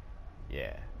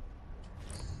 Yeah.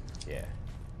 Yeah.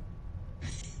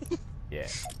 Yeah.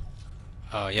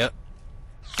 Oh yep.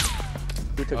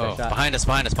 Who took Oh, a shot? behind us.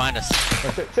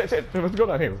 Oh, shit. What's going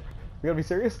on here? We gotta be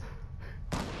serious.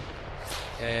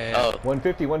 Yeah. Oh,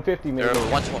 150 maybe. they're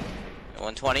 120.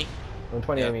 120.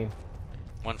 120 I Yeah. mean.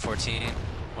 114,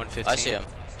 115.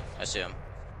 I see him.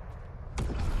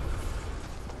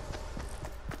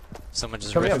 Someone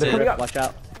just Coming up, ripped they're coming it. up. Watch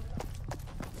out.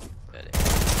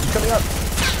 He's coming up.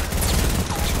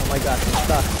 Oh my gosh, I'm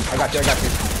stuck. I got you.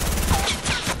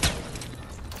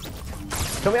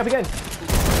 Coming up again.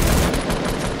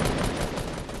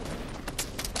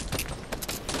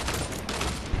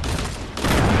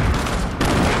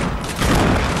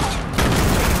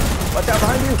 Watch out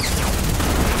behind you.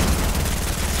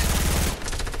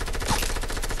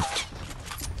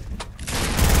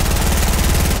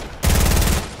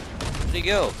 Where'd he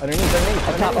go? Underneath.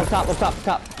 Up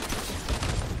top.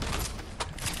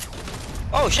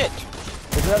 Oh shit!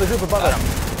 There's another group above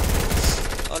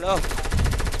us. Oh no!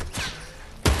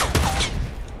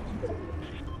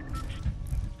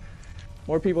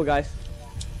 More people, guys.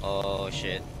 Oh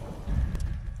shit!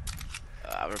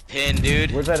 We're pinned,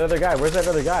 dude. Where's that other guy?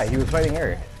 He was fighting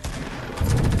Eric.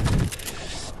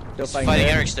 Still Fighting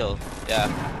Eric still. Yeah.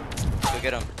 Go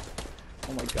get him.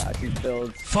 Oh my gosh, he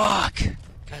builds. Fuck!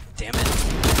 God damn it.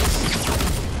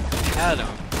 Had him.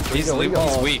 He's go? Where'd he go?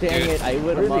 he's Oh, weak, dang dude. it, I lit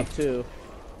Where him is up too.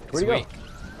 Where'd he go? weak.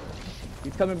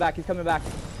 He's coming back.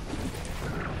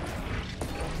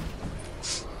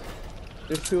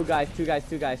 There's two guys.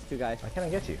 Why can't I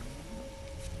get you?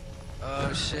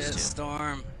 Oh shit,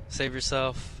 Storm. Save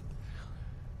yourself.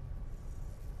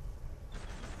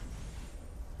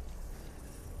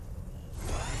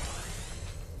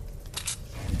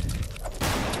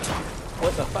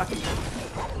 What the fuck?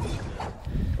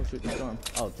 Oh shooting the storm.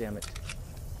 Oh, damn it.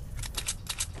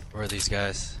 Where are these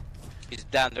guys? He's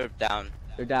down. They're down.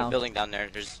 They're down. The building down there.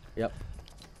 There's. Yep.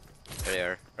 There they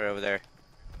are. Right over there.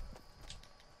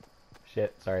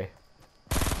 Shit, sorry.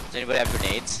 Does anybody have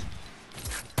grenades?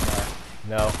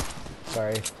 No.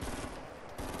 Sorry.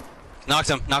 Knocked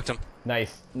him. Knocked him.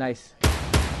 Nice. Nice.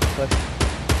 Push.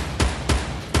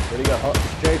 Where'd he go?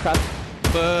 Oh, Jerry crap.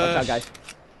 Watch out, Push. guys.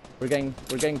 We're getting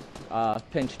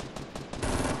pinched.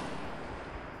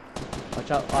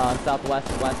 Watch out,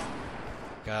 southwest, west.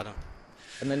 Got him.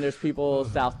 And then there's people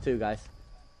south too, guys.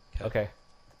 Okay.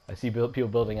 I see people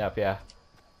building up, yeah.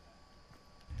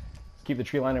 Let's keep the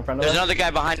tree line in front of There's us. another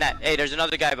guy behind that. Hey, there's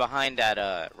another guy behind that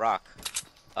rock.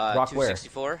 Rock where?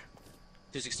 264.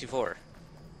 264.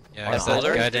 Yeah, On I guess the that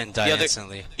boulder? guy didn't die The other-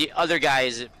 instantly. The other guy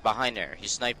is behind there.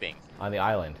 He's sniping. On the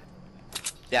island.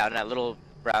 Yeah, on that little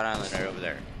brown island right over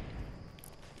there.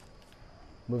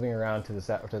 Moving around to the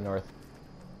south, to the north.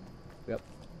 Yep.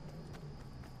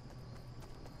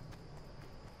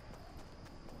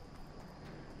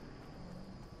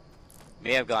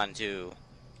 May have gone to.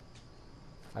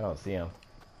 I don't see him.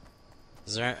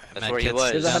 Is there That's med where he kits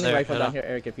was. There's a down hunting there rifle at down all? here,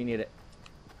 Eric, if you need it.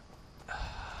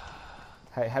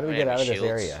 How do we I get have out of this shields.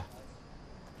 area?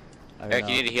 I don't Eric,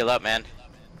 know. you need to heal up, man.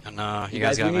 Oh, no, you You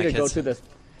guys we got need med to go kits? to this.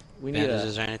 We need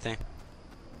Bandages to. or anything?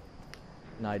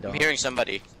 No, I I'm don't. hearing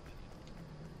somebody.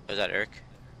 Was that Eric?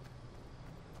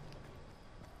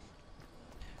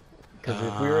 Because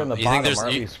if we were in the you think bottom, there's-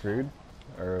 aren't you- we screwed?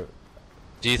 Or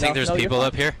Do you think No, there's no, you're people fine.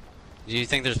 up here? Do you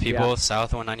think there's people Yeah.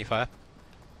 south 195?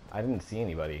 I didn't see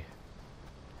anybody.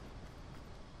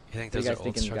 You think What are those you are guys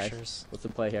old thinking, guys? structures? What's the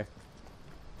play here?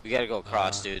 We gotta go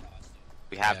across, dude.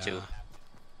 We have Yeah. to.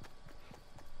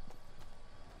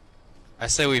 I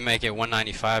say we make it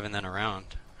 195 and then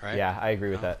around, right? Yeah, I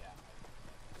agree with No. that.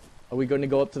 Are we going to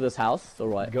go up to this house or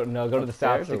what? Go to the Upstairs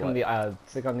south. or Stick on what?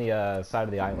 the side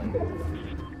of the island,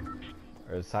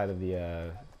 or the side of the.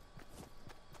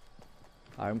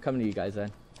 Alright, I'm coming to you guys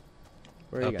then.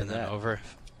 Where are Up you guys and then at? over.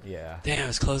 Yeah. Damn,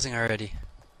 it's closing already.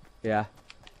 Yeah.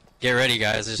 Get ready,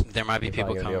 guys. There might be They're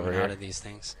people probably gonna be coming over out here. of these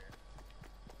things.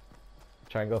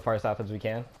 Try and go far south as we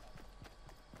can.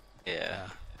 Yeah.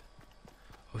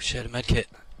 Oh shit, a med kit.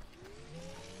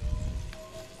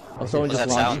 Oh, someone What's just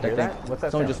that launched, sound? I Hear think. that? What's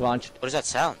that Someone sound? just launched. What does that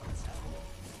sound?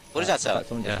 What does that sound?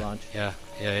 Someone just launched.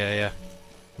 Yeah.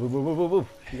 Move, move, move, move, move.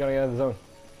 You gotta get out of the zone.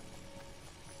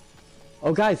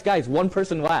 Oh, guys, one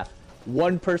person left.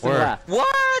 One person Where? left.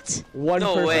 What? One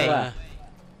No person way. left.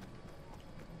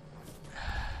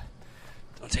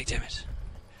 Don't take damage.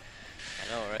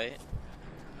 I know, right?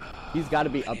 He's got to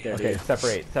be up there, Okay, dude.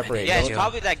 separate. Yeah, it's Kill.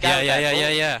 probably that guy. with that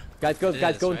bolt. Yeah. Guys,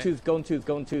 It is, go in right? twos, go in twos,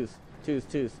 go in twos. Twos.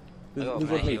 Who's Oh, with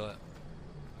man. me? Heal up.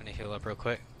 I'm gonna heal up real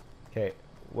quick. Okay,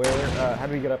 where? How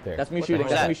do we get up there? That's me What the shooting, hell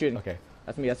is that's that? me shooting. Okay.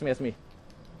 That's me.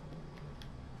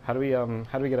 How do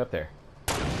we get up there?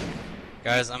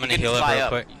 Guys, I'm gonna You can heal up fly real up.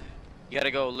 quick. You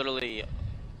gotta go literally.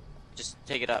 Just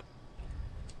take it up.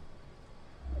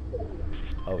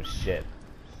 Oh shit.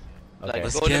 Like, Okay.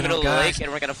 Let's go in the get middle 'em, of the guys. lake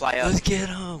and we're gonna fly up. Let's get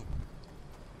him.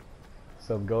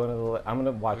 So go into the. I'm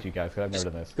gonna watch you guys because I've never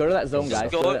done this. Go to that zone, Just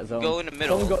guys. go- Go to that zone. go in the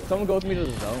middle. Someone go with me to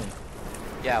the zone.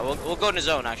 Yeah, we'll go in the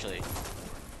zone actually.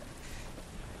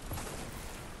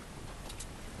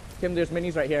 Kim, there's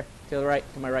minis right here. To the right,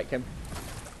 to my right, Kim.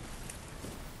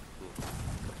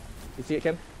 You see it,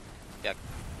 Kim? Yeah.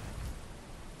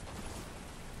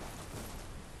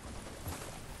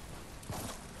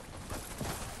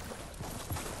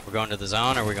 We're going to the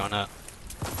zone or we're going up?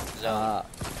 Zone.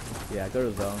 Yeah, go to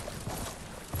the zone.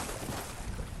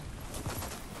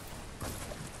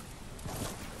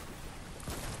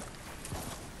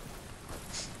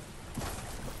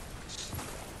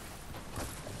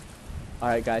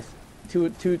 Alright, guys. Two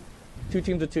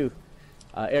teams of two.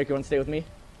 Eric, you want to stay with me?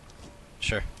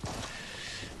 Sure.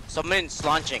 Someone's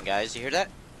launching, guys. You hear that?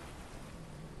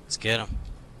 Let's get him.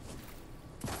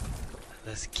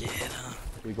 Let's get him.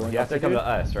 We going You have up there, to come dude? to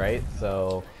us, right?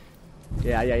 So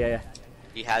Yeah.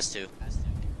 He has to.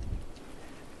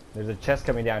 there's a chest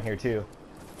coming down here too.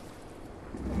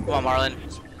 Come on, Marlon.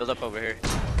 Build up over here.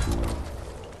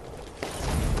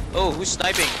 Oh, who's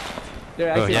sniping?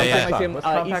 There, Oh, I see yeah, him. yeah. I see him. What's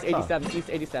East compact 87. East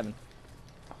 87.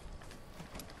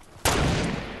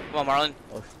 Come on, Marlon.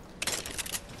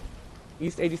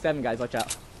 East 87, guys. Watch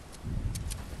out.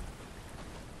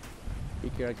 Be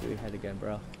careful your head again,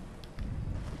 bro.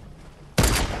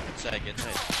 Inside, get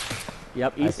inside.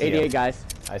 Yep, I East see him. 88, guys.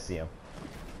 I see him.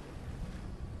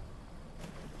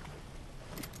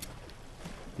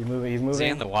 He's moving. He's Is he moving.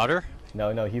 in the water?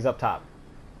 No, he's up top.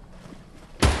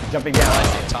 He's jumping down.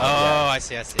 Oh, I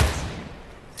see.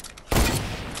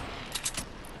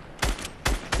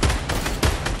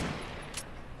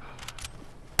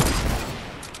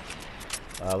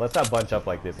 Let's not bunch up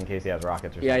like this in case he has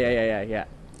rockets or Yeah, something. yeah.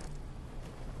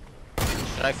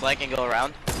 Should I flank and go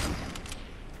around?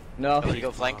 No. Oh, you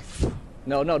go flank.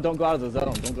 No, don't go out of the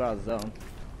zone. Don't go out of the zone.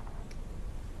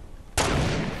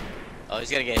 Oh, he's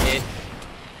gonna get hit.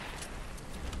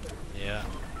 Yeah.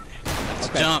 Let's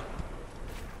Okay. jump.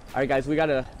 All right, guys, we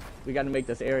gotta make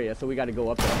this area, so we gotta go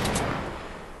up there.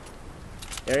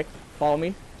 Eric, follow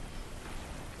me.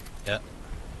 Yeah.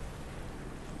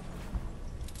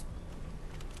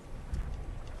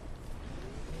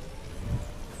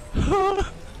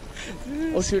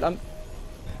 Oh shoot, I'm.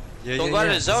 Yeah, Don't go out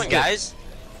of the zone, guys.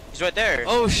 He's right there.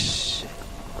 Oh shit.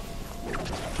 Where's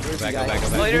Go the back, guy? go back, go Oh,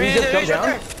 back. there he Did he is, just he's right jump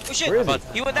there. down? Oh shit. Where is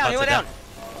he? He went down, he went down.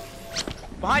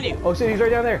 Behind you. Oh shit, he's right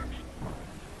down there.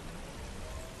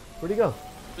 Where'd he go?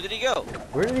 Where did he go?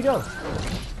 Where did he go?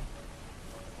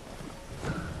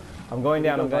 I'm going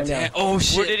down, I'm going down. Oh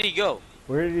shit. Where did he go?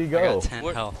 Where did he I go? got 10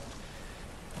 Where- health.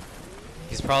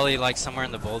 He's probably like somewhere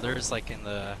in the boulders, like in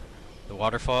the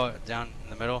waterfall down in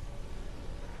the middle.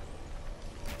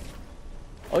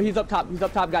 Oh, he's up top. He's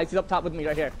up top, guys. He's up top with me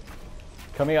right here.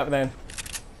 Coming up then.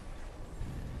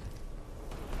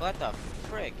 What the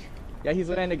frick? Yeah, he's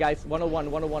landed, guys.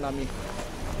 101 on me.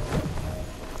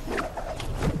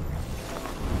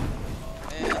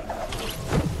 Man.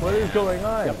 What is going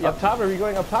on? Yep. Up top, are we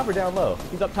going up top or down low?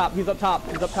 He's up top. He's up top.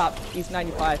 He's up top. East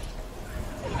 95.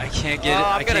 I can't get it. Oh,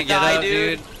 I'm I gonna can't get die, up,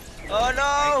 dude. dude. Oh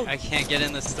no! I can't get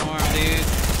in the storm, dude.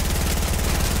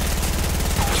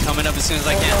 I'm coming up as soon as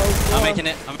I can. no, storm. I'm making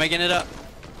it. I'm making it up.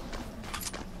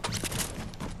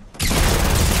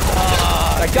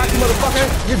 I got you, motherfucker!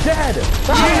 You're dead!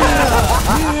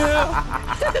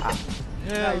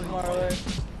 Nice, Marlon.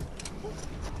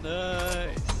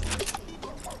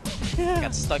 Nice.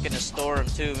 Got stuck in a storm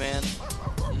too, man.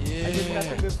 I just got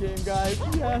through this game, guys.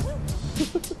 Yes.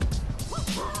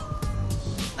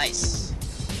 Nice.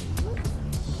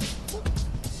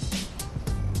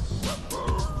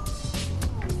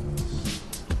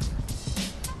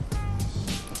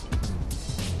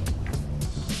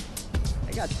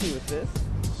 I got 2 assists.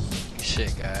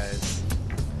 Shit, guys.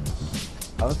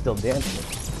 I'm still dancing.